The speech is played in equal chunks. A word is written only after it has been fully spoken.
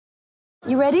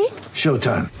You ready?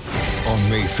 Showtime. On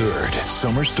May 3rd,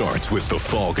 summer starts with The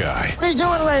Fall Guy. Let's do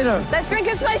it later. Let's drink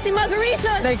a spicy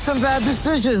margarita. Make some bad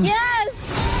decisions.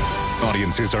 Yes!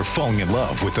 Audiences are falling in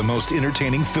love with the most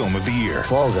entertaining film of the year.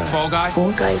 Fall Guy. Fall Guy?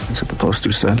 Fall Guy. That's what the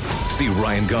poster said. See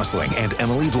Ryan Gosling and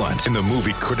Emily Blunt in the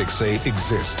movie critics say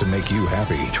exists to make you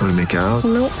happy. Trying to make it out?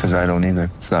 Nope. Because I don't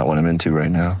either. It's not what I'm into right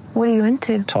now. What are you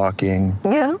into? Talking.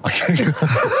 Yeah.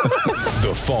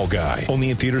 The Fall Guy.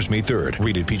 Only in theaters May 3rd.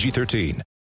 Rated PG-13.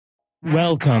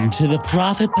 Welcome to the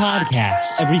Prophet Podcast.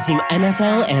 Everything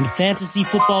NFL and fantasy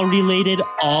football related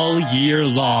all year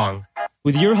long.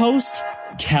 With your host,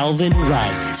 Calvin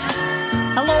Wright.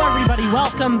 Hello, everybody.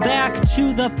 Welcome back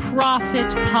to the Prophet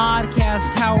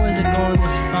Podcast. How is it going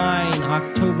this fine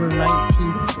October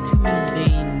 19th,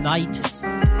 Tuesday night?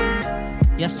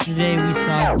 Yesterday, we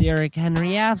saw Derrick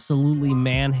Henry absolutely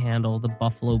manhandle the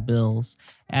Buffalo Bills.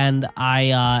 And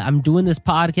I'm doing this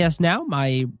podcast now.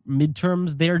 My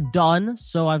midterms, they're done.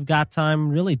 So I've got time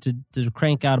really to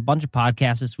crank out a bunch of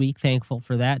podcasts this week. Thankful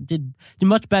for that. Did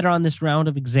much better on this round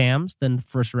of exams than the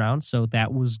first round. So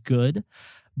that was good.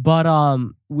 But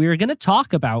we're going to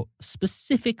talk about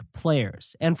specific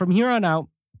players. And from here on out,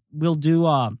 we'll do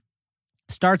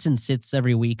starts and sits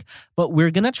every week. But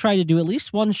we're going to try to do at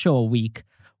least one show a week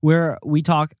where we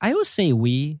talk. I always say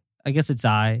we. I guess it's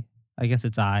I.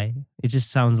 It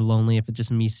just sounds lonely if it's just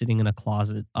me sitting in a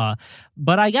closet.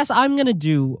 But I guess I'm going to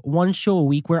do one show a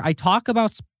week where I talk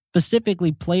about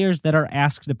specifically players that are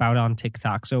asked about on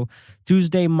TikTok. So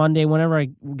Tuesday, Monday, whenever I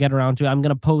get around to it, I'm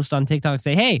going to post on TikTok and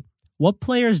say, hey, what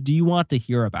players do you want to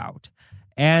hear about?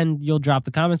 And you'll drop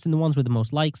the comments, and the ones with the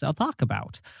most likes I'll talk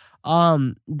about.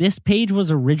 This page was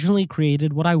originally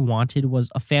created. What I wanted was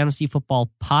a fantasy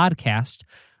football podcast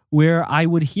where I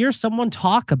would hear someone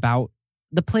talk about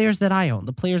the players that I own,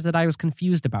 the players that I was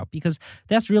confused about, because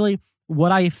that's really what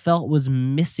I felt was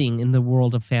missing in the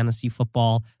world of fantasy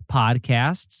football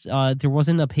podcasts. There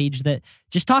wasn't a page that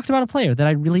just talked about a player that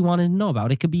I really wanted to know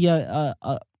about. It could be a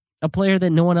player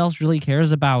that no one else really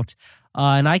cares about.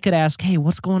 And I could ask, hey,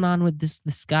 what's going on with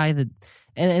this guy that,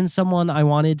 and someone I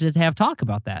wanted to have talk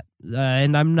about that.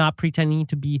 And I'm not pretending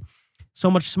to be so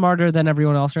much smarter than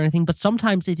everyone else or anything, but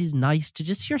sometimes it is nice to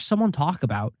just hear someone talk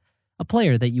about a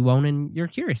player that you own and you're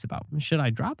curious about. Should I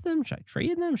drop them? Should I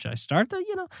trade them? Should I start them?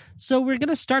 So we're going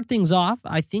to start things off.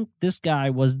 I think this guy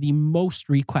was the most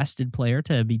requested player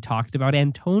to be talked about,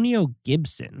 Antonio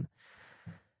Gibson.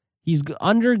 He's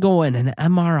undergoing an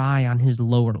MRI on his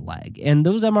lower leg, and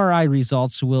those MRI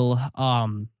results will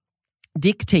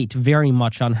dictate very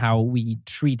much on how we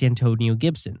treat Antonio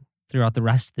Gibson throughout the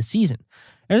rest of the season.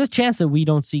 There's a chance that we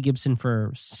don't see Gibson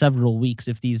for several weeks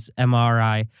if these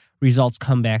MRI results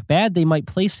come back bad. They might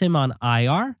place him on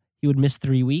IR. He would miss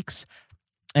 3 weeks,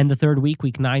 and the third week,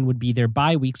 week 9, would be their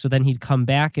bye week, so then he'd come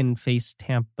back and face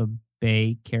Tampa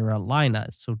Bay, Carolina.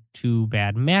 So 2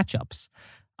 bad matchups.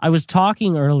 I was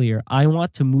talking earlier, I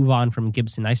want to move on from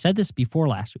Gibson. I said this before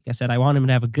last week. I said I want him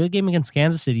to have a good game against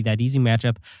Kansas City, that easy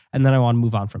matchup, and then I want to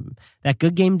move on from him. That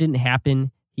good game didn't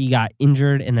happen. He got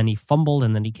injured, and then he fumbled,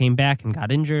 and then he came back and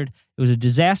got injured. It was a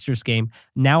disastrous game.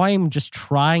 Now I am just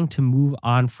trying to move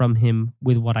on from him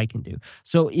with what I can do.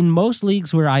 So in most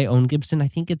leagues where I own Gibson, I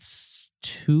think it's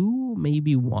 2,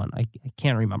 maybe 1. I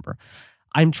can't remember.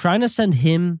 I'm trying to send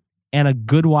him and a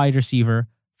good wide receiver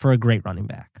for a great running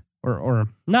back. Or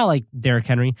not like Derrick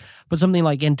Henry, but something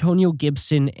like Antonio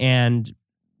Gibson and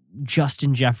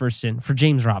Justin Jefferson for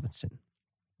James Robinson.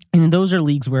 And those are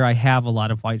leagues where I have a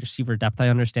lot of wide receiver depth. I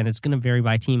understand it's going to vary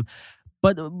by team.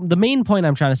 But the main point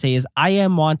I'm trying to say is I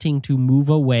am wanting to move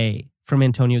away from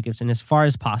Antonio Gibson as far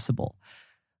as possible.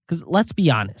 Because let's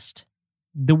be honest,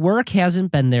 the work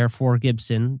hasn't been there for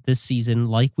Gibson this season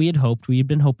like we had hoped. We had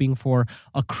been hoping for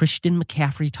a Christian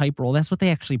McCaffrey type role. That's what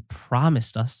they actually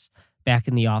promised us back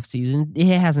in the offseason.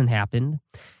 It hasn't happened.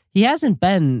 He hasn't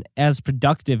been as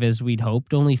productive as we'd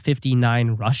hoped. Only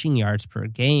 59 rushing yards per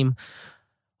game.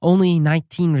 Only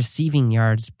 19 receiving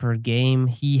yards per game.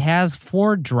 He has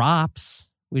 4 drops,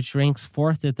 which ranks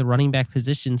 4th at the running back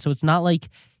position. So it's not like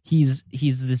he's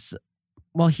this,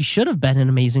 well, he should have been an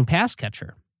amazing pass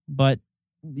catcher, but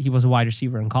he was a wide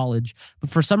receiver in college.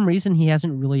 But for some reason, he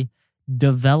hasn't really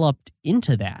developed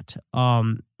into that.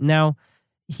 Now,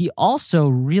 he also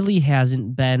really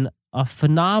hasn't been a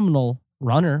phenomenal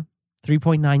runner.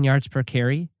 3.9 yards per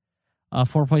carry.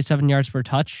 4.7 yards per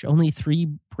touch, only 3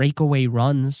 breakaway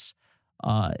runs.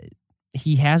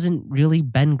 He hasn't really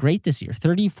been great this year.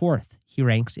 34th, he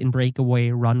ranks in breakaway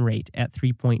run rate at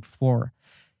 3.4.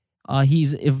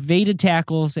 He's evaded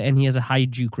tackles, and he has a high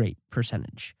juke rate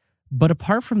percentage. But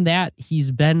apart from that,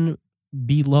 he's been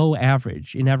below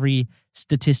average in every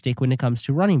statistic when it comes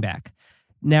to running back.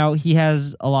 Now, he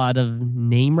has a lot of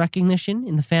name recognition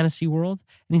in the fantasy world,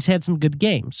 and he's had some good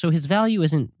games. So his value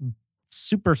isn't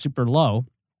super, super low,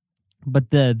 but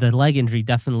the leg injury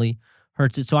definitely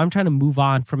hurts it. So I'm trying to move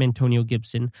on from Antonio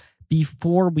Gibson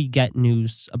before we get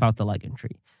news about the leg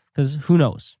injury. Because who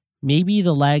knows? Maybe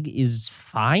the leg is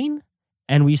fine,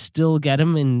 and we still get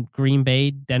him in Green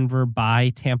Bay, Denver,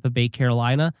 bye, Tampa Bay,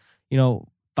 Carolina.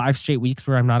 5 straight weeks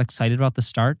where I'm not excited about the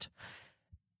start.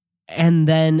 And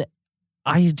then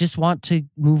I just want to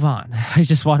move on.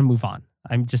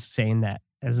 I'm just saying that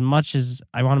as much as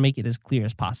I want to make it as clear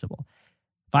as possible.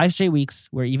 5 straight weeks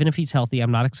where even if he's healthy,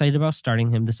 I'm not excited about starting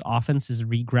him. This offense is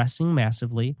regressing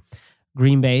massively.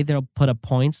 Green Bay, they'll put up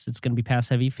points. It's going to be pass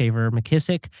heavy, favor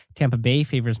McKissick. Tampa Bay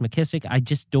favors McKissick. I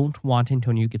just don't want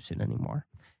Antonio Gibson anymore.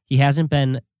 He hasn't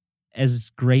been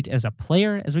as great as a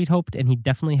player as we'd hoped, and he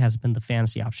definitely hasn't been the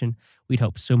fantasy option we'd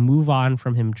hoped. So move on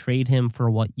from him, trade him for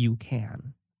what you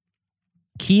can.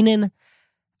 Keenan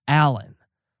Allen.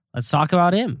 Let's talk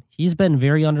about him. He's been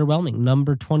very underwhelming.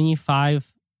 Number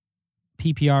 25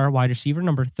 PPR wide receiver,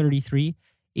 number 33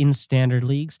 in standard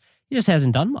leagues. He just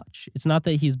hasn't done much. It's not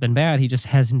that he's been bad. He just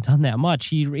hasn't done that much.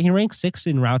 He ranks 6th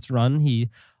in routes run. He's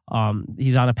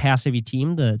on a pass-heavy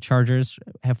team. The Chargers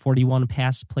have 41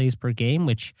 pass plays per game,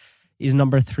 which is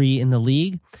number 3 in the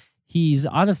league. He's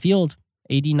on the field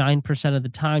 89% of the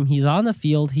time. He's on the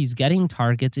field. He's getting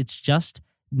targets. It's just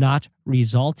not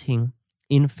resulting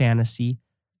in fantasy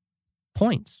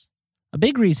points. A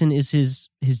big reason is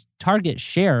his target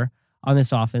share on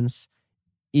this offense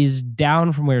is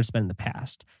down from where it's been in the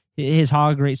past. His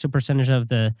hog rate, so percentage of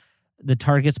the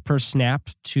targets per snap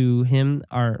to him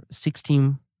are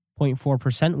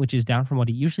 16.4%, which is down from what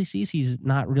he usually sees. He's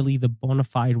not really the bona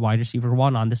fide wide receiver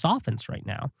 1 on this offense right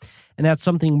now. And that's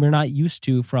something we're not used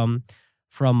to from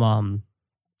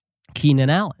Keenan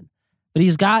Allen. But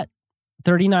he's got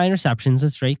 39 receptions,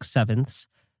 which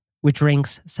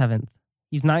ranks 7th.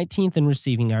 He's 19th in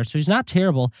receiving yards, so he's not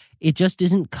terrible. It just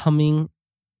isn't coming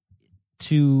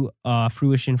to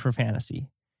fruition for fantasy.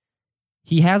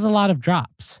 He has a lot of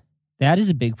drops. That is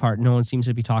a big part no one seems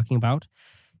to be talking about.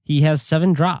 He has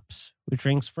 7 drops, which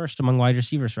ranks 1st among wide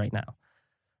receivers right now.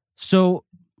 So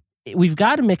we've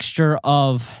got a mixture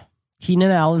of Keenan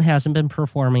Allen hasn't been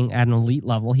performing at an elite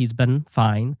level. He's been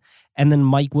fine. And then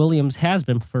Mike Williams has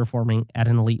been performing at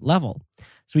an elite level.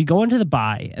 So we go into the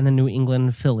bye and the New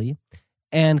England Philly,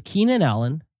 and Keenan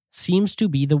Allen seems to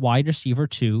be the wide receiver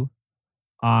 2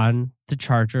 on the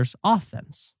Chargers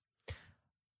offense.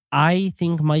 I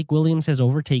think Mike Williams has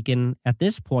overtaken, at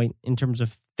this point, in terms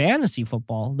of fantasy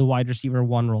football, the wide receiver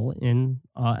 1 role in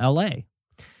LA.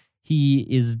 He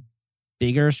is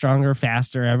bigger, stronger,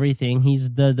 faster, everything.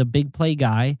 He's the big play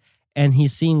guy, and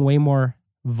he's seeing way more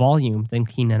volume than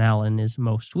Keenan Allen is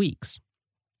most weeks.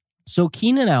 So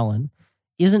Keenan Allen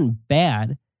isn't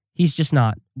bad. He's just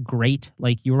not great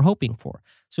like you were hoping for.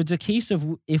 So it's a case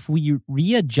of if we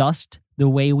readjust the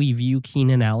way we view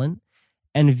Keenan Allen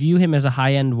and view him as a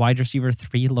high-end wide receiver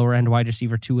 3, lower-end wide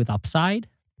receiver 2 with upside,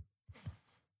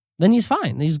 then he's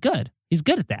fine. He's good. He's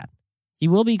good at that. He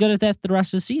will be good at that the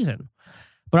rest of the season.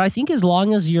 But I think as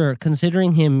long as you're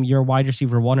considering him your wide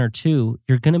receiver 1 or 2,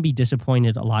 you're going to be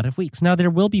disappointed a lot of weeks. Now, there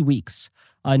will be weeks,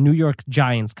 New York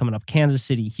Giants coming up, Kansas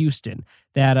City, Houston,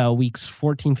 that weeks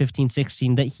 14, 15,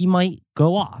 16, that he might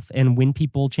go off and win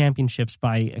people championships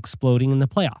by exploding in the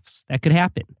playoffs. That could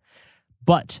happen.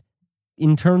 But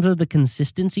in terms of the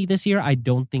consistency this year, I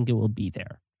don't think it will be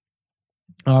there.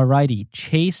 All righty,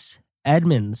 Chase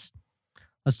Edmonds.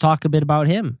 Let's talk a bit about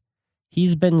him.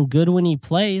 He's been good when he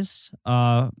plays.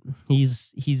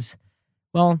 He's it's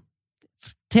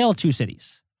tale of two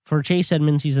cities. For Chase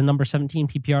Edmonds, he's a number 17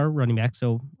 PPR running back,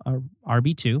 so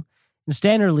RB2. In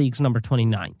standard leagues, number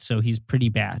 29, so he's pretty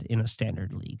bad in a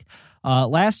standard league.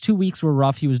 Last 2 weeks were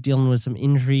rough. He was dealing with some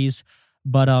injuries,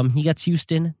 but he gets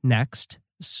Houston next.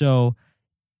 So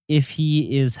if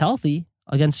he is healthy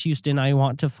against Houston, I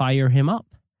want to fire him up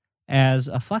as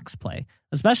a flex play,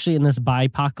 especially in this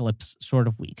bye-apocalypse sort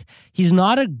of week. He's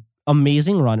not an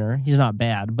amazing runner. He's not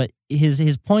bad, but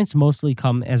his points mostly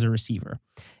come as a receiver.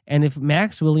 And if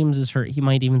Max Williams is hurt, he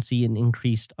might even see an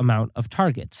increased amount of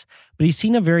targets. But he's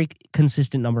seen a very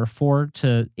consistent number, 4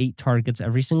 to 8 targets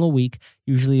every single week,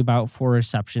 usually about 4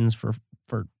 receptions for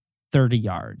 30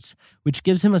 yards, which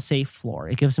gives him a safe floor.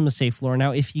 It gives him a safe floor.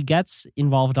 Now, if he gets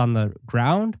involved on the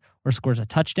ground or scores a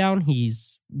touchdown,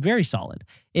 he's very solid.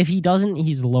 If he doesn't,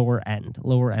 he's lower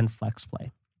end flex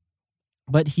play.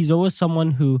 But he's always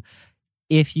someone who,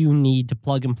 if you need to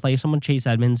plug and play someone, Chase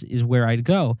Edmonds is where I'd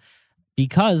go.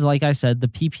 Because, like I said, the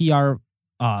PPR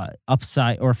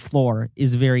upside or floor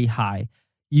is very high,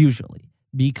 usually.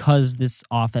 because this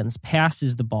offense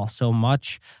passes the ball so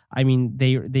much. I mean,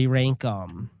 they rank,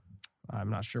 I'm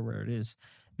not sure where it is.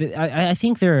 I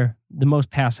think they're the most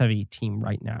pass-heavy team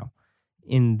right now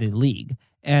in the league.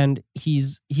 And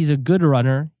he's a good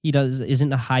runner. He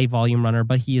isn't a high-volume runner,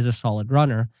 but he is a solid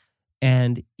runner.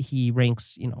 And he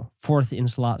ranks, 4th in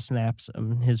slot snaps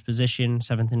in his position,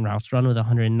 7th in routes run with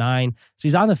 109. So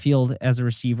he's on the field as a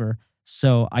receiver.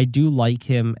 So I do like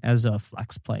him as a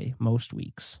flex play most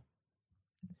weeks.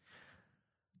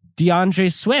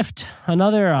 DeAndre Swift,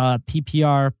 another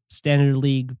PPR standard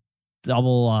league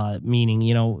double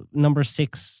meaning, number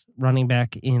 6 running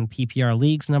back in PPR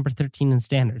leagues, number 13 in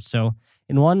standard. So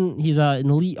in one, he's an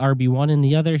elite RB1. In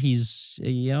the other, he's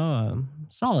a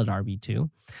solid RB2.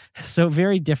 So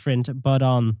very different. But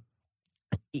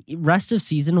rest of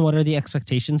season, what are the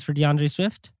expectations for DeAndre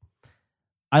Swift?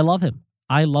 I love him.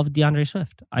 I love DeAndre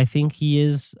Swift. I think he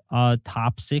is a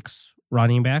top 6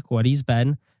 running back, what he's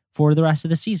been for the rest of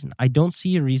the season. I don't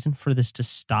see a reason for this to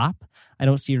stop. I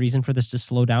don't see a reason for this to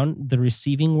slow down. The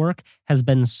receiving work has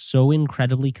been so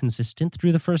incredibly consistent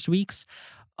through the first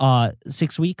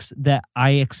 6 weeks, that I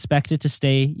expect it to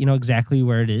stay, exactly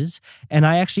where it is. And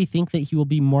I actually think that he will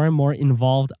be more and more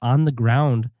involved on the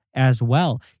ground as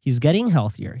well. He's getting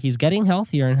healthier. He's getting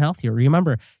healthier and healthier.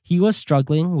 Remember, he was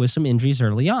struggling with some injuries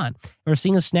early on. We're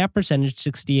seeing a snap percentage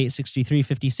 68, 63,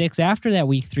 56. After that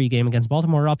week 3 game against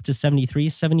Baltimore, up to 73,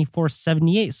 74,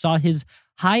 78. Saw his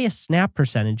highest snap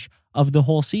percentage of the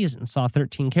whole season. Saw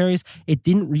 13 carries. It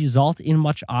didn't result in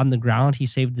much on the ground. He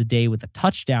saved the day with a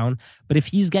touchdown. But if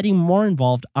he's getting more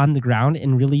involved on the ground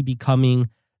and really becoming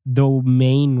the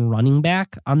main running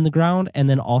back on the ground, and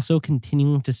then also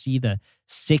continuing to see the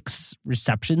 6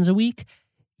 receptions a week,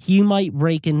 he might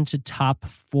break into top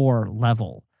 4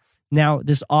 level. Now,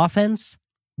 this offense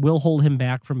will hold him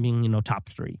back from being, top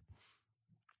 3.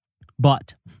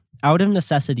 But out of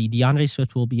necessity, DeAndre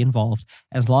Swift will be involved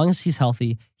as long as he's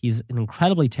healthy. He's an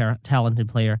incredibly talented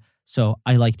player, so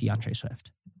I like DeAndre Swift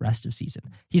rest of season.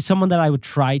 He's someone that I would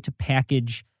try to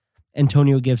package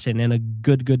Antonio Gibson and a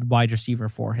good wide receiver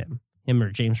for him or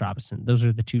James Robinson. Those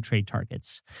are the 2 trade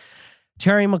targets.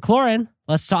 Terry McLaurin,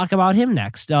 let's talk about him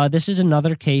next. This is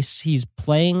another case. He's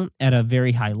playing at a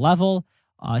very high level.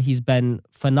 He's been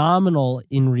phenomenal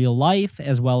in real life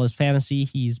as well as fantasy.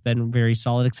 He's been very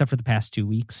solid except for the past 2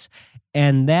 weeks.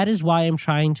 And that is why I'm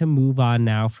trying to move on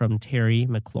now from Terry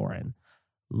McLaurin.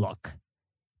 Look,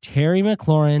 Terry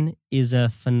McLaurin is a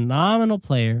phenomenal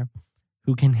player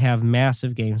who can have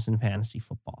massive games in fantasy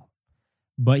football.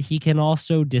 But he can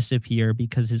also disappear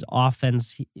because his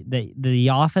offense, the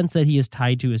offense that he is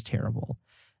tied to is terrible.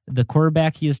 The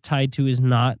quarterback he is tied to is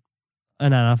not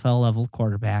an NFL level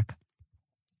quarterback.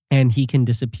 And he can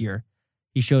disappear.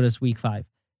 He showed us week 5,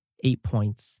 8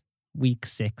 points. Week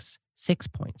 6, 6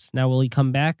 points. Now, will he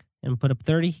come back and put up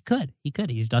 30? He could.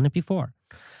 He's done it before.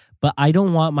 But I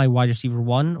don't want my wide receiver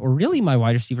 1 or really my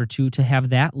wide receiver 2 to have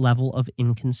that level of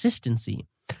inconsistency.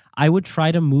 I would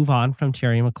try to move on from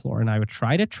Terry McLaurin. I would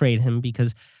try to trade him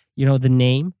because, the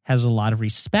name has a lot of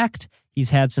respect. He's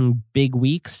had some big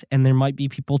weeks, and there might be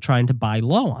people trying to buy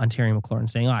low on Terry McLaurin,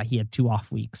 saying, he had 2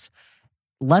 off weeks.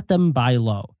 Let them buy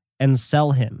low and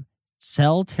sell him.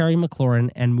 Sell Terry McLaurin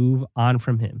and move on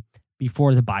from him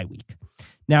before the bye week.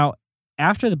 Now,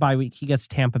 after the bye week, he gets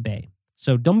Tampa Bay.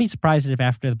 So don't be surprised if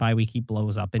after the bye week he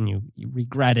blows up and you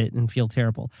regret it and feel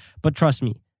terrible. But trust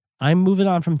me, I'm moving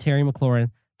on from Terry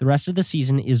McLaurin. The rest of the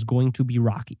season is going to be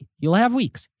rocky. He'll have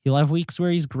weeks. He'll have weeks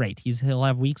where he's great. He'll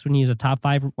have weeks when he's a top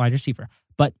 5 wide receiver.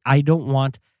 But I don't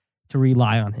want to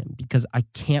rely on him because I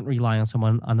can't rely on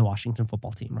someone on the Washington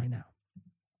football team right now.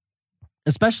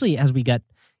 Especially as we get,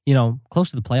 close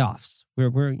to the playoffs.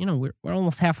 We're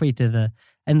almost halfway to the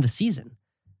end of the season.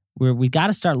 We got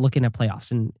to start looking at playoffs.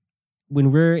 And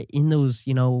when we're in those,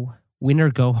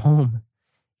 winner go home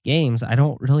games, I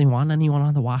don't really want anyone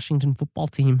on the Washington football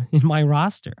team in my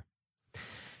roster.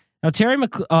 Now,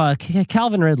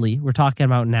 Calvin Ridley, we're talking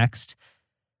about next.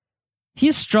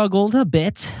 He's struggled a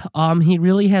bit. He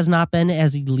really has not been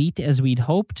as elite as we'd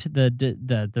hoped. The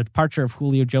departure of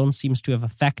Julio Jones seems to have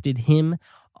affected him.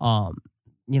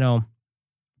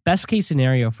 Best case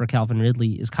scenario for Calvin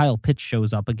Ridley is Kyle Pitts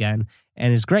shows up again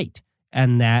and is great.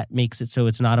 And that makes it so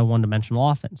it's not a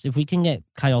one-dimensional offense. If we can get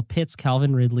Kyle Pitts,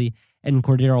 Calvin Ridley, and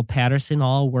Cordero Patterson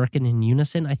all working in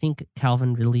unison, I think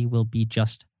Calvin Ridley will be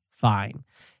just fine.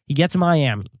 He gets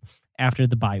Miami after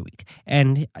the bye week,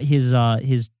 and his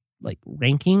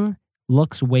ranking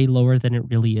looks way lower than it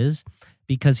really is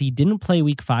because he didn't play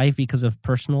week 5 because of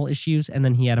personal issues, and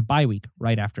then he had a bye week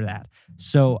right after that.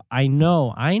 So I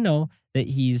know that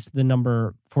he's the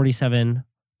number 47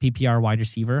 PPR wide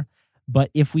receiver, But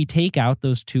if we take out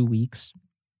those 2 weeks,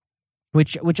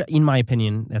 which in my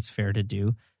opinion, that's fair to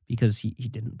do because he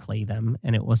didn't play them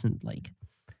and it wasn't like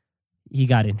he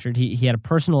got injured. He had a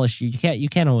personal issue. You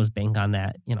can't always bank on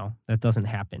that. That doesn't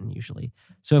happen usually.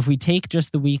 So if we take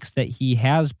just the weeks that he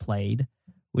has played,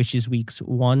 which is weeks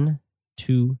 1,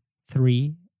 2,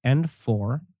 3, and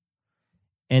 4,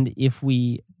 and if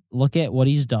we look at what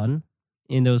he's done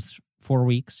in those 4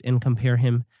 weeks and compare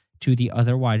him to the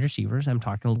other wide receivers, I'm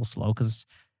talking a little slow because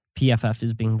PFF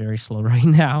is being very slow right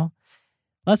now.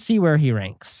 Let's see where he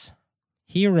ranks.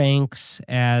 He ranks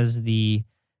as the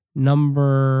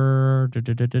number... Where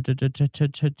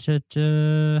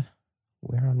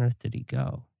on earth did he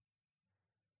go?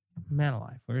 Man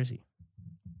alive, where is he?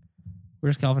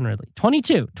 Where's Calvin Ridley?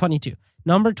 22.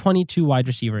 Number 22 wide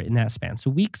receiver in that span. So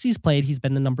weeks he's played, he's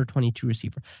been the number 22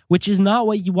 receiver, which is not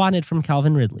what you wanted from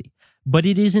Calvin Ridley. But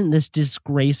it isn't this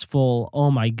disgraceful,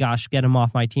 oh my gosh, get him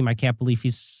off my team. I can't believe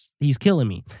he's killing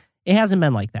me. It hasn't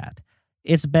been like that.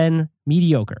 It's been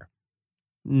mediocre.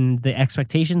 The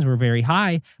expectations were very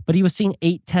high, but he was seeing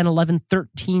 8, 10, 11,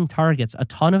 13 targets, a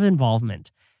ton of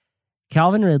involvement.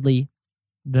 Calvin Ridley,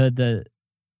 the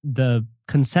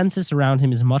consensus around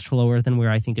him is much lower than where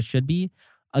I think it should be.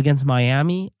 Against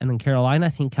Miami and then Carolina, I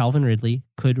think Calvin Ridley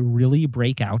could really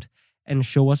break out and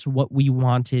show us what we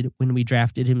wanted when we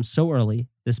drafted him so early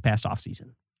this past offseason.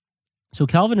 So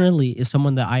Calvin Ridley is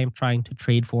someone that I am trying to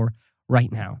trade for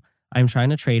right now. I'm trying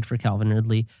to trade for Calvin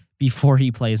Ridley before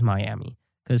he plays Miami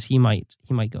because he might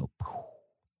go.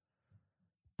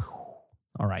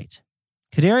 All right.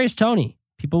 Kadarius Toney.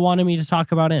 People wanted me to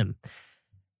talk about him.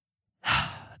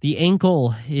 The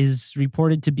ankle is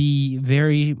reported to be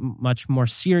very much more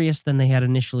serious than they had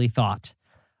initially thought.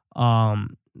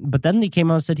 But then they came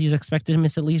out and said he's expected to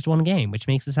miss at least 1 game, which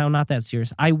makes it sound not that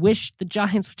serious. I wish the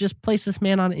Giants would just place this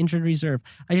man on injured reserve.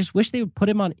 I just wish they would put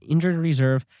him on injured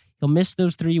reserve. He'll miss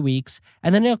those 3 weeks,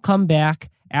 and then he'll come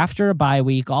back after a bye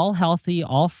week, all healthy,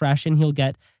 all fresh, and he'll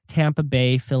get Tampa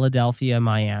Bay, Philadelphia,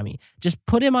 Miami. Just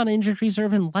put him on injured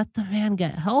reserve and let the man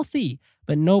get healthy.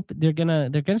 But nope, they're gonna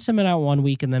send him out 1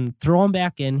 week and then throw him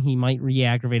back in. He might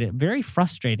re-aggravate it. Very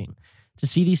frustrating to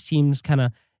see these teams kind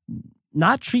of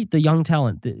not treat the young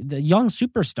talent, the young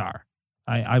superstar,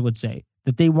 I would say,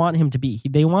 that they want him to be.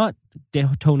 They want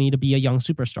Toney to be a young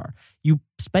superstar. You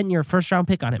spent your first-round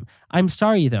pick on him. I'm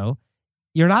sorry, though.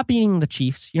 You're not beating the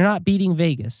Chiefs. You're not beating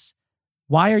Vegas.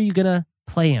 Why are you going to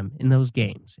play him in those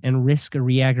games and risk a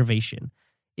re-aggravation?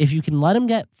 If you can let him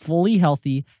get fully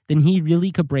healthy, then he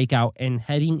really could break out and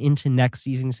heading into next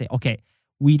season say, okay,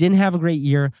 we didn't have a great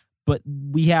year, but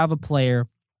we have a player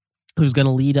who's going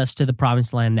to lead us to the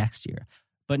promised land next year.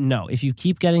 But no, if you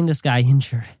keep getting this guy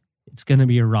injured, it's going to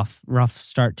be a rough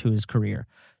start to his career.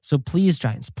 So please,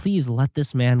 Giants, please let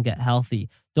this man get healthy.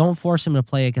 Don't force him to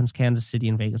play against Kansas City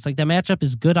and Vegas. Like, that matchup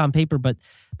is good on paper, but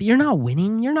you're not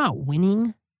winning. You're not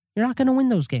winning. You're not going to win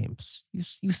those games.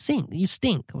 You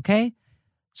stink, okay?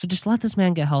 So just let this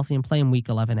man get healthy and play him week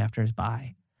 11 after his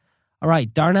bye. All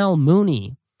right, Darnell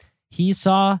Mooney. He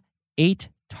saw 8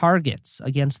 targets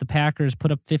against the Packers,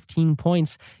 put up 15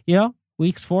 points.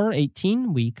 Weeks 4,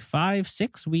 18, week 5,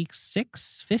 6, week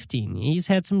 6, 15. He's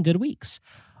had some good weeks.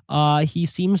 He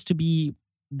seems to be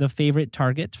the favorite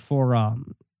target for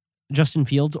Justin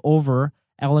Fields over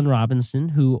Allen Robinson,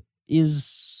 who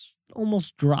is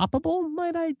almost droppable,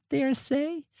 might I dare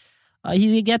say.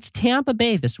 He gets Tampa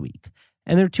Bay this week,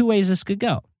 and there are 2 ways this could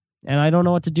go, and I don't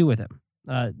know what to do with him.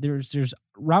 There's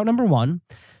route number 1.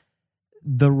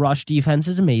 The rush defense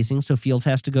is amazing, so Fields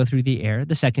has to go through the air.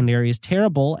 The secondary is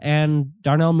terrible, and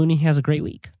Darnell Mooney has a great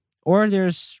week. Or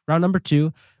there's route number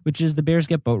 2, which is the Bears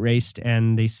get boat raced,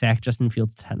 and they sack Justin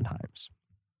Fields 10 times.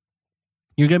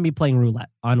 You're going to be playing roulette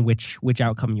on which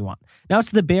outcome you want. Now it's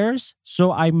the Bears,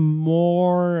 so I'm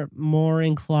more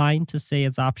inclined to say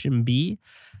it's option B.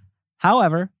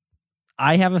 However,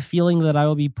 I have a feeling that I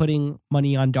will be putting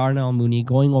money on Darnell Mooney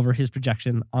going over his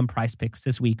projection on Prize Picks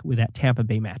this week with that Tampa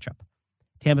Bay matchup.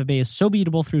 Tampa Bay is so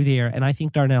beatable through the air, and I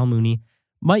think Darnell Mooney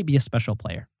might be a special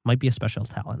player, might be a special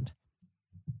talent.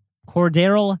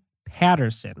 Cordarrelle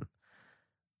Patterson.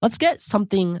 Let's get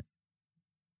something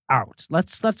out.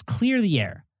 Let's clear the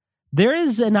air. There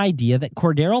is an idea that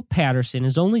Cordarrelle Patterson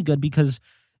is only good because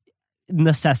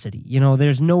necessity.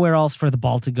 There's nowhere else for the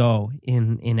ball to go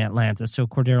in Atlanta. So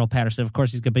Cordarrelle Patterson, of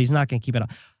course, he's good, but he's not going to keep it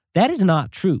up. That is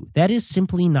not true. That is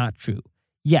simply not true.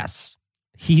 Yes,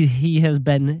 he has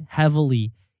been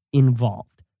heavily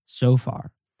involved so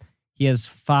far. He has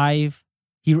 5.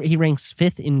 He ranks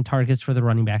 5th in targets for the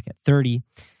running back at 30.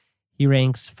 He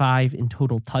ranks 5 in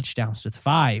total touchdowns with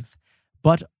 5.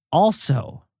 But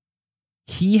also,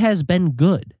 he has been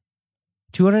good.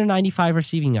 295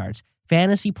 receiving yards.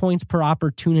 Fantasy points per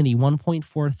opportunity,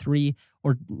 1.43,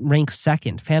 or ranks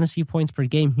second. Fantasy points per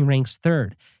game, he ranks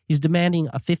third. He's demanding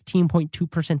a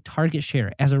 15.2% target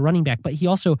share as a running back, but he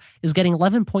also is getting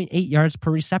 11.8 yards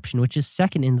per reception, which is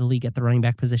second in the league at the running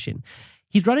back position.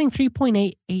 He's running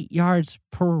 3.88 yards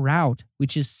per route,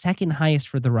 which is second highest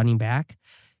for the running back.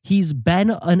 He's been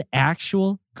an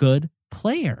actual good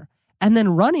player. And then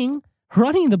running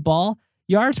the ball,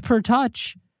 yards per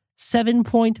touch,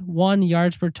 7.1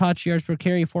 yards per touch, yards per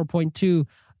carry, 4.2.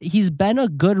 He's been a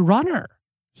good runner.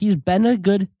 He's been a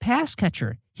good pass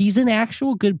catcher. He's an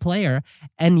actual good player.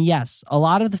 And yes, a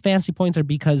lot of the fantasy points are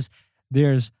because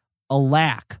there's a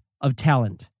lack of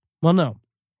talent. Well, no.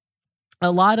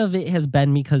 A lot of it has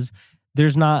been because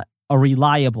there's not a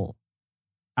reliable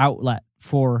outlet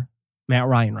for Matt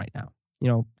Ryan right now. You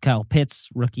know, Kyle Pitts,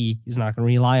 rookie, he's not going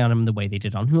to rely on him the way they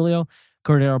did on Julio.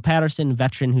 Cordero Patterson,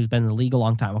 veteran who's been in the league a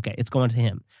long time. Okay, it's going to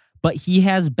him. But he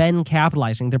has been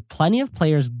capitalizing. There are plenty of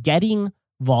players getting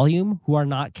volume who are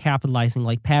not capitalizing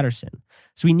like Patterson.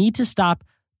 So we need to stop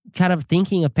kind of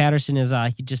thinking of Patterson as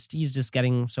he's just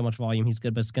getting so much volume, he's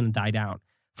good, but it's going to die down.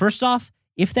 First off,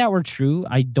 if that were true,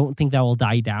 I don't think that will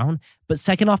die down. But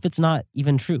second off, it's not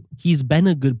even true. He's been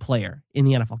a good player in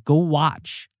the NFL. Go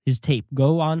watch his tape.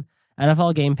 Go on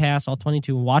NFL Game Pass, all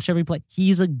 22, and watch every play.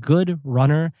 He's a good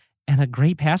runner and a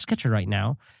great pass catcher right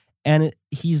now. And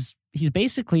he's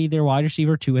basically their wide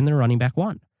receiver 2 and their running back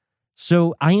 1.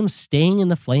 So I am staying in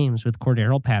the flames with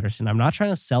Cordero Patterson. I'm not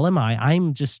trying to sell him.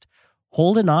 I'm just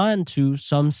holding on to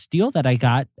some steal that I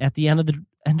got at the end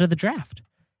of the draft.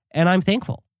 And I'm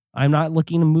thankful. I'm not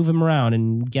looking to move him around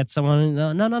and get someone.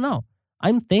 No.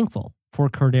 I'm thankful for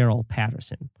Cordero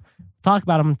Patterson. Talk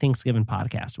about him in Thanksgiving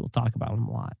podcast. We'll talk about him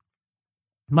a lot.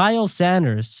 Miles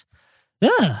Sanders.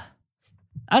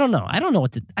 I don't know. I don't know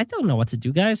what to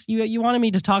do, guys. You wanted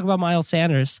me to talk about Miles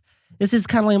Sanders. This is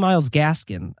kind of like Myles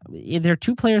Gaskin. There are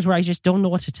two players where I just don't know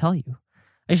what to tell you.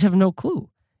 I just have no clue.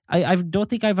 I don't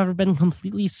think I've ever been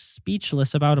completely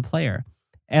speechless about a player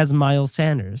as Miles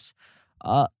Sanders.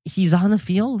 He's on the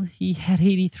field. He had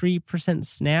 83%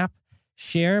 snap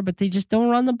share, but they just don't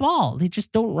run the ball. They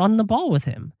just don't run the ball with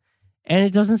him. And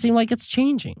it doesn't seem like it's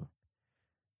changing.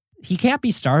 He can't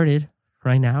be started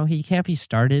right now. He can't be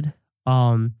started.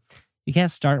 You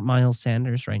can't start Miles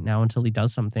Sanders right now until he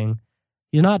does something.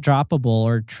 He's not droppable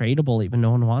or tradable, even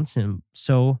no one wants him.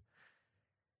 So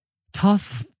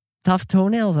tough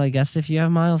toenails, I guess, if you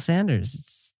have Miles Sanders. It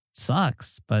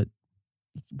sucks, but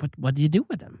what do you do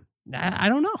with him? I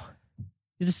don't know.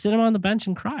 You just sit him on the bench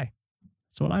and cry.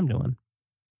 That's what I'm doing.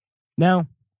 Now,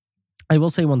 I will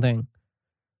say one thing.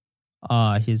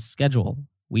 His schedule,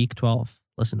 week 12.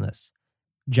 Listen to this.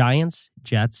 Giants,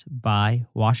 Jets, bye,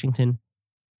 Washington.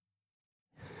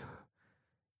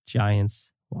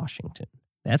 Giants, Washington.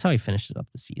 That's how he finishes up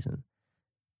the season.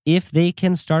 If they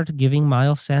can start giving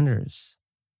Miles Sanders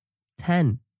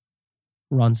 10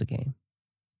 runs a game,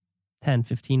 10,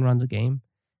 15 runs a game,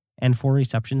 and 4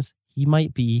 receptions, he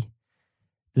might be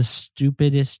the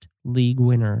stupidest league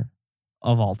winner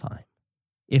of all time.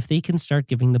 If they can start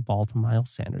giving the ball to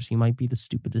Miles Sanders, he might be the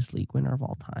stupidest league winner of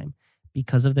all time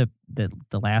because of the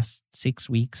last 6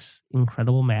 weeks'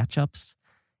 incredible matchups.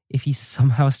 If he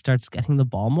somehow starts getting the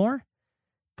ball more,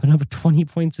 putting up 20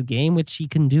 points a game, which he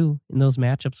can do in those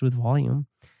matchups with volume,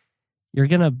 you're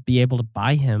going to be able to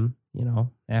buy him,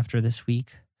 after this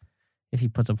week. If he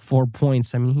puts up 4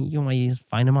 points, you might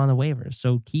find him on the waivers.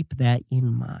 So keep that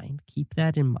in mind. Keep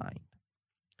that in mind.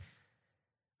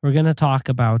 We're going to talk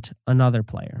about another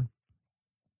player,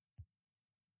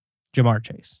 Ja'Marr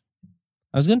Chase.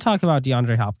 I was going to talk about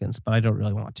DeAndre Hopkins, but I don't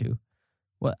really want to.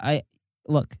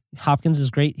 Look, Hopkins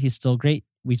is great. He's still great.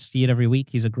 We see it every week.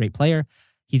 He's a great player.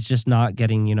 He's just not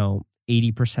getting,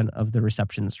 80% of the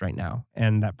receptions right now,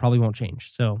 and that probably won't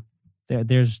change. So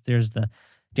there's the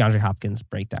DeAndre Hopkins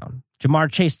breakdown.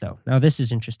 Ja'Marr Chase, though. Now, this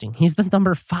is interesting. He's the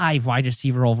number 5 wide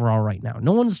receiver overall right now.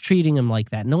 No one's treating him like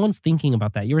that. No one's thinking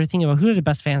about that. You were thinking about who are the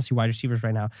best fantasy wide receivers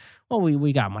right now? Well,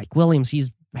 we got Mike Williams.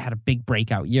 He's had a big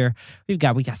breakout year. We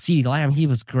got CeeDee Lamb. He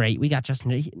was great. We got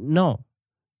Justin. No.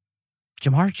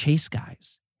 Ja'Marr Chase,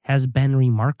 guys, has been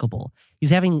remarkable. He's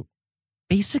having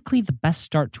basically the best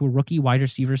start to a rookie wide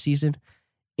receiver season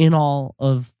in all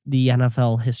of the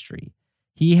NFL history.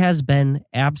 He has been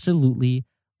absolutely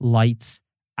lights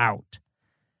out.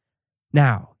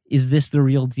 Now, is this the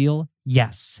real deal?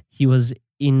 Yes. He was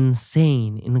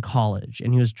insane in college,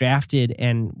 and he was drafted,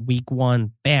 and week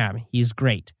 1, bam, he's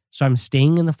great. So I'm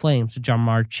staying in the flames with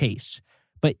Ja'Marr Chase.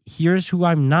 But here's who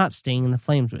I'm not staying in the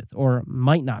flames with, or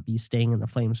might not be staying in the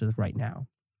flames with right now.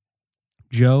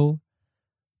 Joe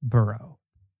Burrow.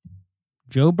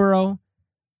 Joe Burrow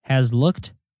has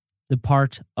looked the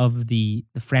part of the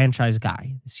franchise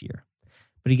guy this year.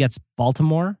 But he gets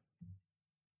Baltimore,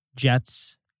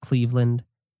 Jets, Cleveland,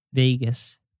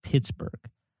 Vegas, Pittsburgh.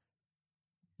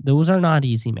 Those are not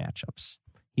easy matchups.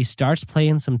 He starts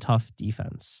playing some tough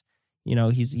defense.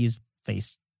 He's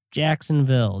faced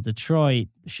Jacksonville, Detroit,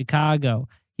 Chicago.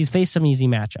 He's faced some easy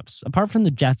matchups. Apart from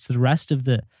the Jets, the rest of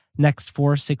the next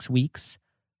 4-6 weeks,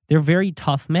 they're very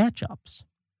tough matchups.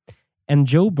 And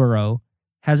Joe Burrow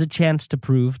has a chance to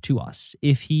prove to us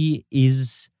if he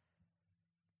is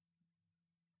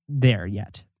there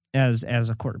yet as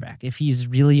a quarterback, if he's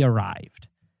really arrived.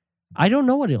 I don't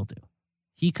know what he'll do.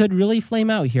 He could really flame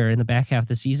out here in the back half of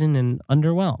the season and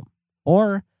underwhelm.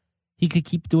 Or he could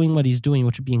keep doing what he's doing,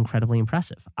 which would be incredibly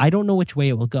impressive. I don't know which way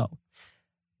it will go.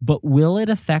 But will it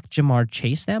affect Ja'Marr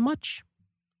Chase that much?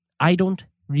 I don't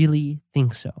really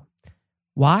think so.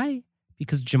 Why?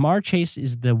 Because Ja'Marr Chase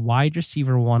is the wide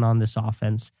receiver one on this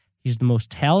offense. He's the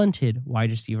most talented wide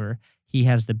receiver. He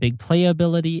has the big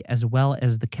playability as well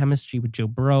as the chemistry with Joe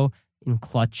Burrow in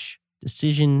clutch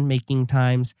decision-making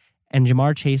times. And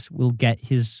Ja'Marr Chase will get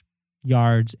his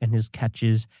yards and his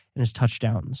catches and his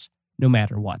touchdowns no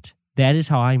matter what. That is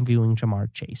how I'm viewing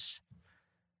Ja'Marr Chase.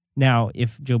 Now,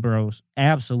 if Joe Burrow's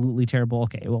absolutely terrible,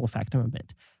 okay, it will affect him a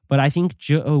bit. But I think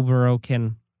Joe Burrow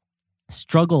can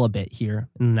struggle a bit here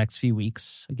in the next few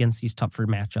weeks against these tougher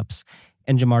matchups,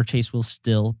 and Ja'Marr Chase will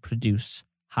still produce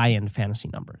high-end fantasy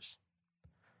numbers.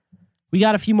 We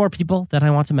got a few more people that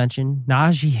I want to mention.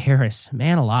 Najee Harris,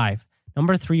 man alive,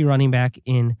 number 3 running back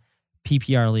in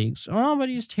PPR leagues. Oh, but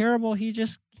he's terrible. He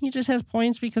just has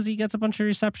points because he gets a bunch of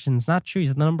receptions. Not true.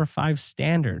 He's the number 5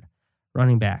 standard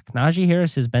running back. Najee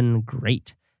Harris has been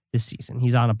great this season.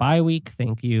 He's on a bye week.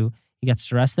 Thank you. He gets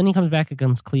to rest. Then he comes back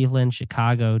against Cleveland,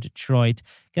 Chicago, Detroit.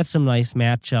 Gets some nice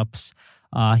matchups.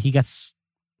 He gets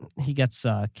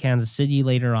Kansas City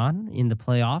later on in the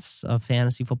playoffs of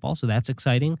fantasy football, so that's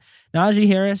exciting. Najee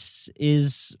Harris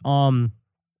is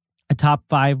a top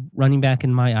 5 running back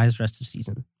in my eyes rest of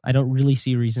season. I don't really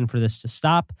see a reason for this to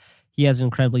stop. He has an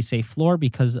incredibly safe floor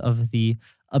because of the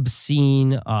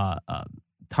obscene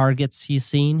targets he's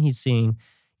seen. He's seeing,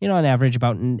 on average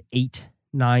about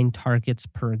 8-9 targets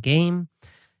per game.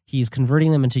 He's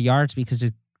converting them into yards because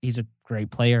he's a great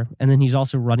player. And then he's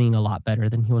also running a lot better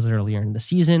than he was earlier in the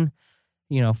season.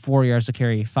 4 yards a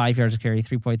carry, 5 yards a carry,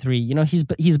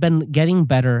 3.3. He's been getting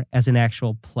better as an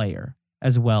actual player,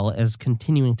 as well as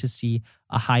continuing to see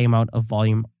a high amount of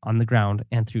volume on the ground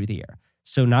and through the air.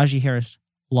 So Najee Harris,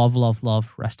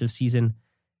 love, rest of season.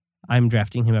 I'm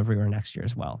drafting him everywhere next year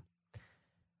as well.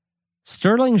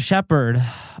 Sterling Shepard,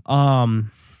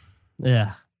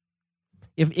 yeah.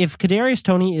 If Kadarius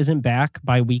Toney isn't back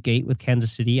by week 8 with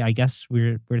Kansas City, I guess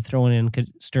we're throwing in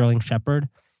Sterling Shepard.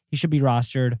 He should be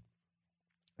rostered.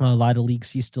 A lot of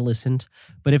leagues he still isn't.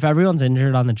 But if everyone's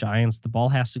injured on the Giants, the ball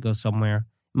has to go somewhere.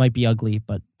 It might be ugly,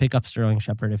 but pick up Sterling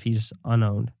Shepard if he's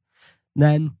unowned.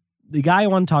 Then the guy I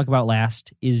want to talk about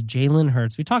last is Jalen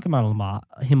Hurts. We talk about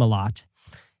him a lot.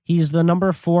 He's the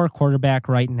number 4 quarterback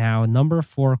right now, number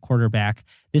 4 quarterback.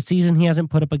 This season, he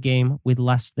hasn't put up a game with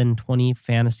less than 20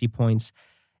 fantasy points.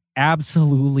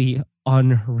 Absolutely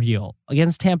unreal.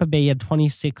 Against Tampa Bay, he had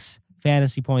 26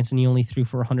 fantasy points, and he only threw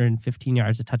for 115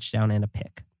 yards, a touchdown, and a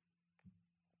pick.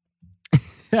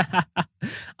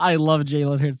 I love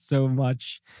Jalen Hurts so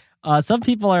much. Some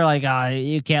people are like,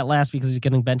 you can't last because he's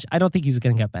getting benched. I don't think he's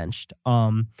going to get benched.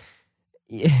 I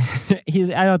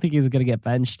don't think he's going to get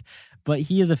benched. But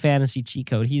he is a fantasy cheat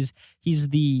code. He's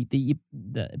the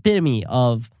epitome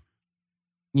of,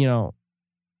 real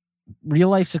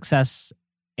life success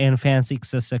and fantasy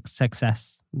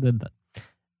success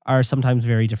are sometimes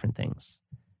very different things.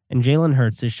 And Jalen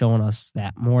Hurts is showing us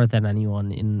that more than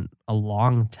anyone in a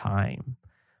long time.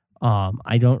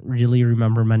 I don't really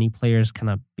remember many players kind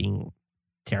of being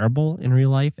terrible in real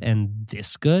life and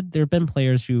this good. There have been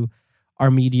players who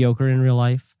are mediocre in real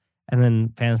life and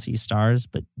then fantasy stars,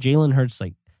 but Jalen Hurts,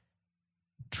 like,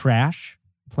 trash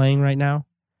playing right now,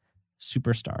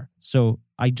 superstar. So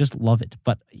I just love it.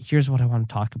 But here's what I want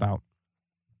to talk about.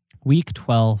 Week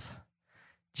 12,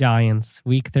 Giants.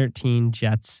 Week 13,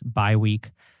 Jets. Bye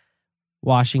week.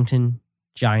 Washington,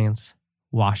 Giants,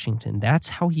 Washington. That's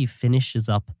how he finishes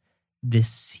up this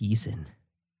season.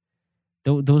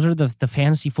 Those are the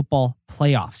fantasy football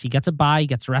playoffs. He gets a bye,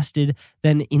 gets rested.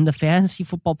 Then in the fantasy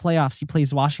football playoffs, he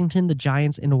plays Washington, the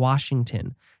Giants, and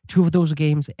Washington. 2 of those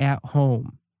games at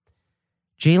home.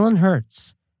 Jalen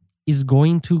Hurts is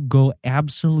going to go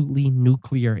absolutely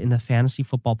nuclear in the fantasy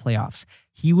football playoffs.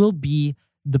 He will be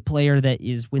the player that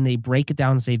is, when they break it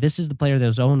down and say, this is the player that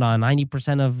was owned on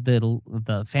 90% of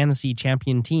the fantasy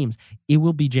champion teams, it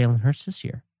will be Jalen Hurts this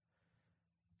year.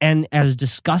 And as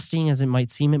disgusting as it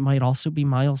might seem, it might also be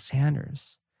Miles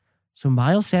Sanders. So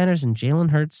Miles Sanders and Jalen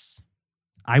Hurts,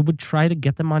 I would try to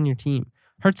get them on your team.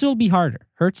 Hurts, it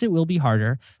will be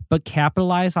harder, but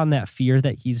capitalize on that fear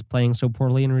that he's playing so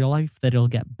poorly in real life that he'll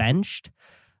get benched.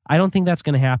 I don't think that's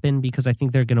going to happen because I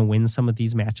think they're going to win some of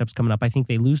these matchups coming up. I think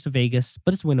they lose to Vegas,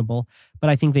 but it's winnable. But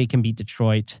I think they can beat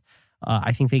Detroit.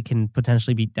 I think they can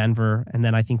potentially beat Denver. And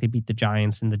then I think they beat the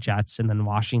Giants and the Jets and then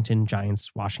Washington,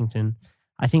 Giants, Washington.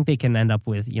 I think they can end up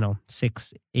with,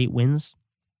 6-8 wins.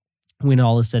 When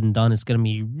all is said and done, it's going to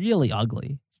be really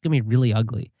ugly. It's going to be really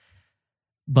ugly.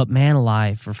 But man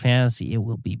alive, for fantasy, it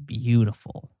will be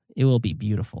beautiful. It will be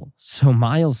beautiful. So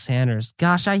Miles Sanders,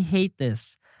 gosh, I hate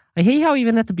this. I hate how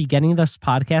even at the beginning of this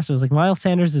podcast, it was like, Miles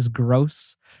Sanders is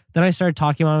gross. Then I started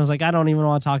talking about him. I was like, I don't even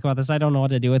want to talk about this. I don't know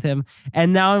what to do with him.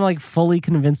 And now I'm like fully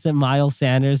convinced that Miles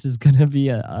Sanders is going to be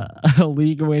a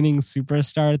league-winning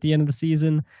superstar at the end of the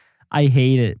season. I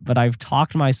hate it, but I've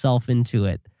talked myself into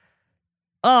it.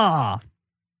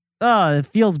 It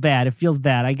feels bad. It feels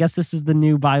bad. I guess this is the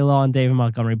new buy low on David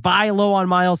Montgomery. Buy low on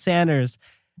Miles Sanders.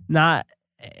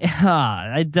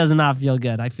 It does not feel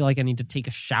good. I feel like I need to take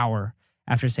a shower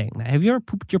after saying that. Have you ever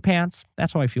pooped your pants?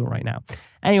 That's how I feel right now.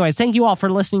 Anyways, thank you all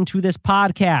for listening to this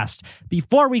podcast.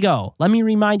 Before we go, let me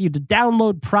remind you to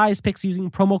download Prize Picks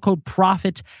using promo code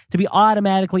PROFIT to be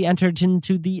automatically entered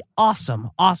into the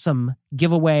awesome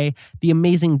giveaway. The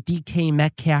amazing DK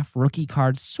Metcalf rookie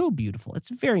card. So beautiful. It's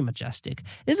very majestic.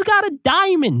 It's got a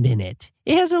diamond in it.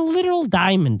 It has a literal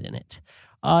diamond in it.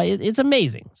 It's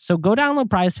amazing. So go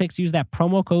download Prize Picks, use that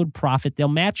promo code PROFIT. They'll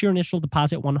match your initial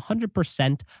deposit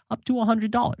 100% up to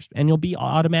 $100, and you'll be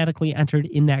automatically entered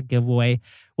in that giveaway.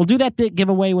 We'll do that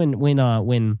giveaway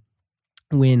when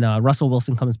Russell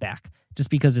Wilson comes back, just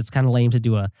because it's kind of lame to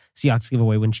do a Seahawks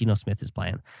giveaway when Geno Smith is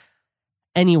playing.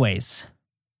 Anyways,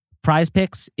 Prize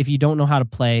Picks, if you don't know how to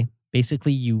play,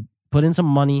 basically you put in some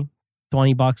money,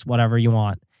 $20, whatever you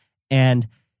want, and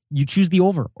you choose the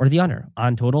over or the under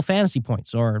on total fantasy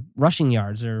points or rushing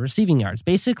yards or receiving yards.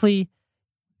 Basically,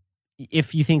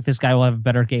 if you think this guy will have a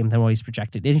better game than what he's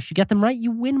projected, and if you get them right,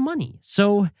 you win money.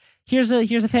 So here's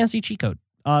a fantasy cheat code.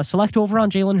 Select over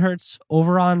on Jalen Hurts,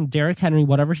 over on Derrick Henry,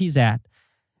 whatever he's at,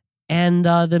 and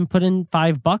then put in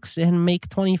 $5 and make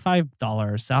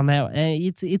 $25 on that.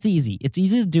 It's easy. It's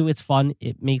easy to do. It's fun.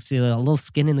 It makes it a little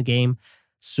skin in the game.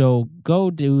 So go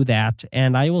do that,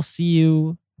 and I will see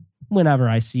you whenever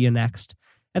I see you next.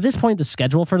 At this point, the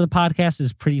schedule for the podcast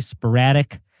is pretty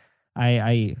sporadic.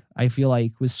 I feel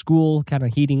like with school kind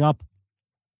of heating up,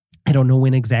 I don't know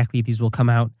when exactly these will come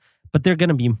out, but they're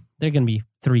gonna be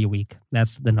 3 a week.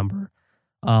 That's the number.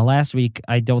 Last week,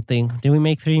 I don't think, did we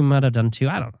make 3? Might have done 2.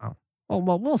 I don't know.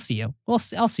 Well, we'll see you. I'll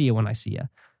see you when I see you.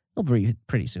 It'll be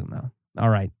pretty soon though. All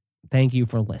right. Thank you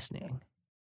for listening.